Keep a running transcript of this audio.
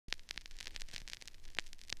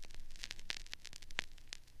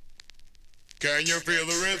Can you feel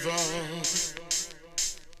the rhythm?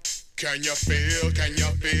 Can you feel, can you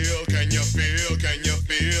feel, can you feel, can you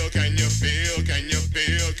feel, can you feel, can you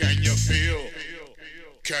feel, can you feel?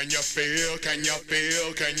 Can you feel, can you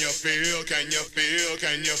feel, can you feel, can you feel,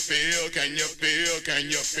 can you feel, can you feel, can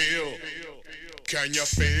you feel? Can you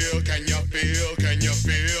feel, can you feel, can you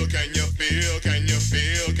feel, can you feel, can you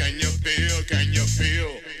feel, can you feel, can you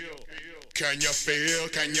feel? Can you feel,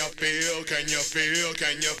 can you feel, can you feel,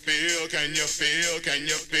 can you feel, can you feel, can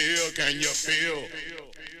you feel, can you feel?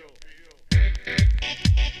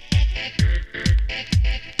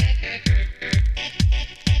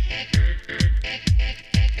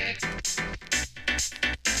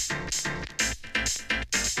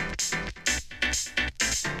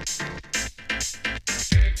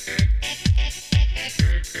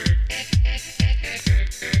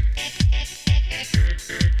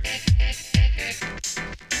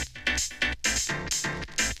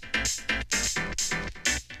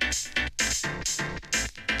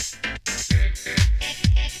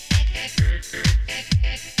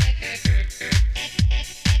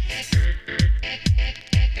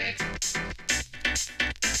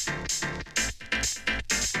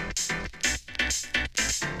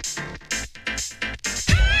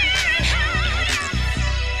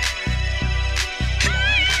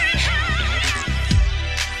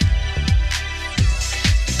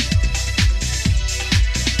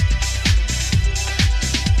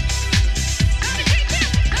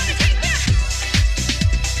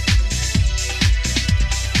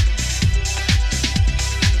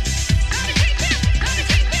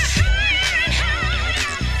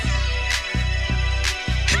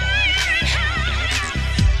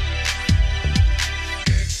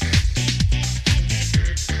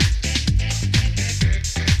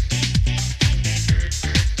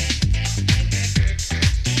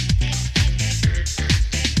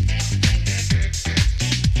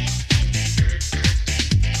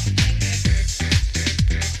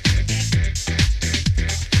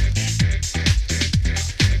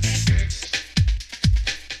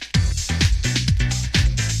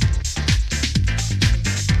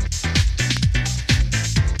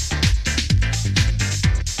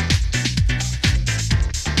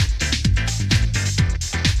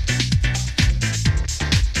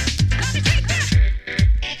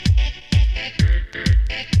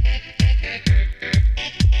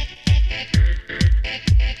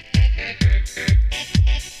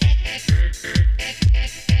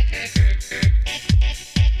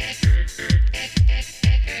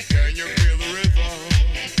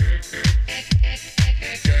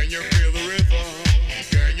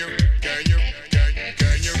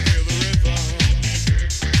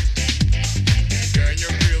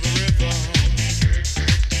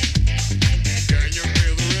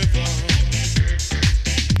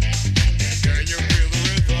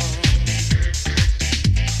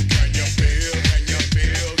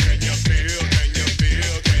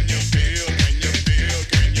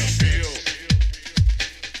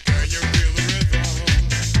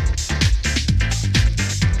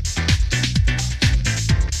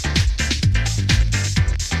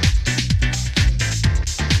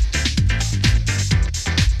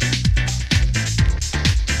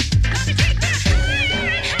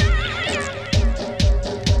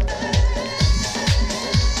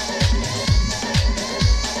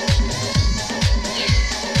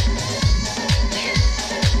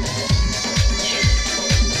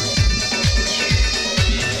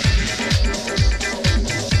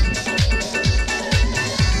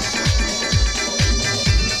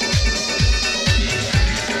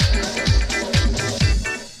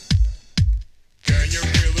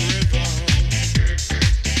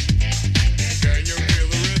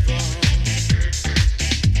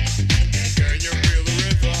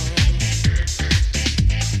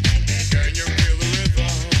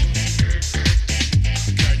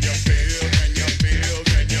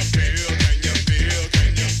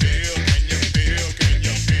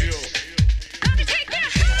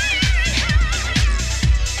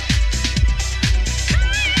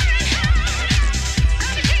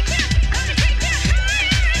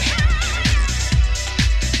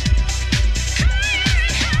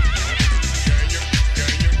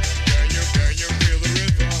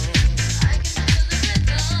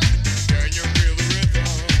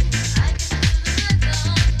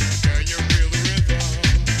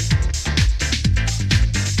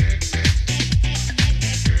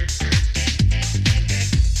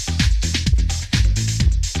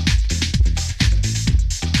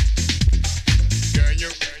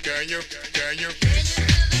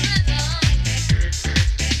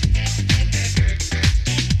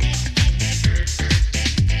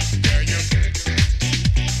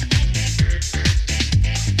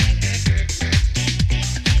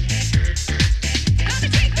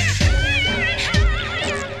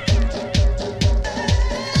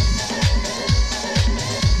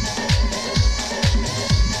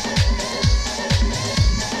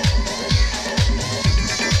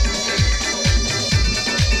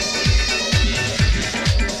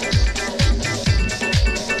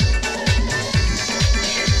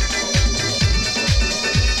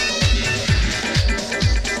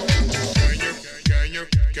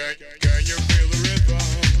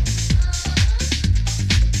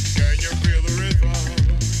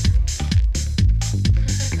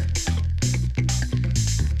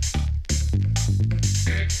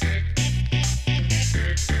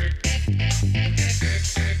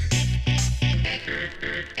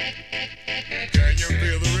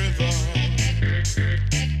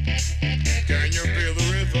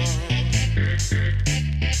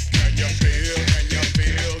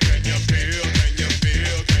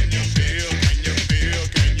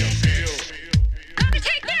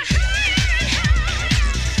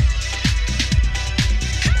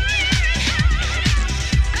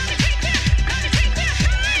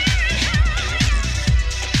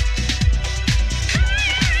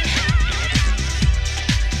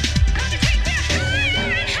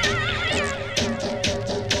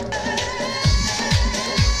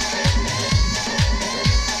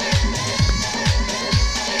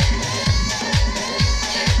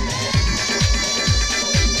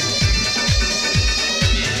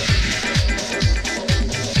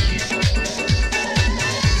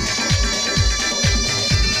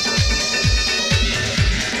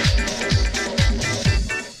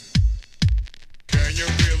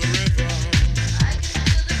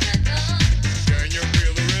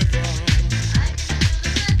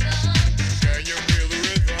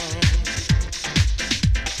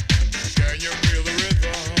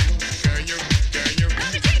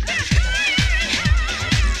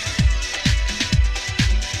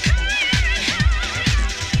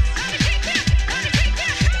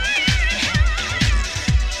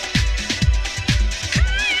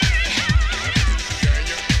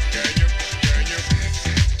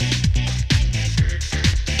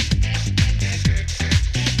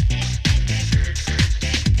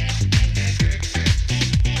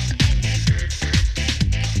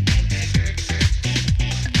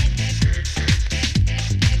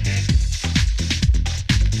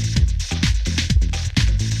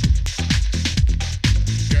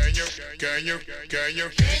 can you?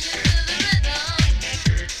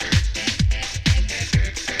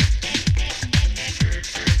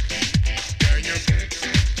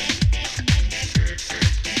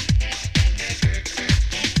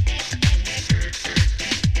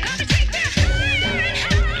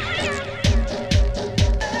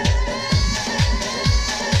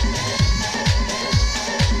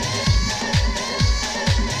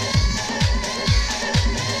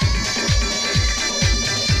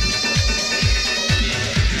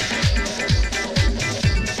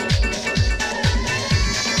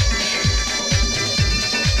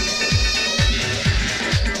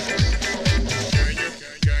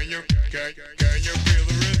 Can you feel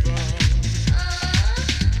the rhythm?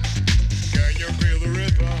 Can you feel the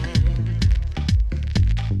rhythm?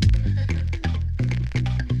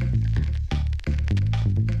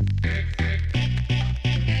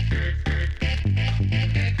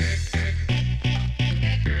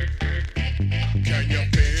 Can you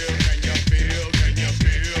feel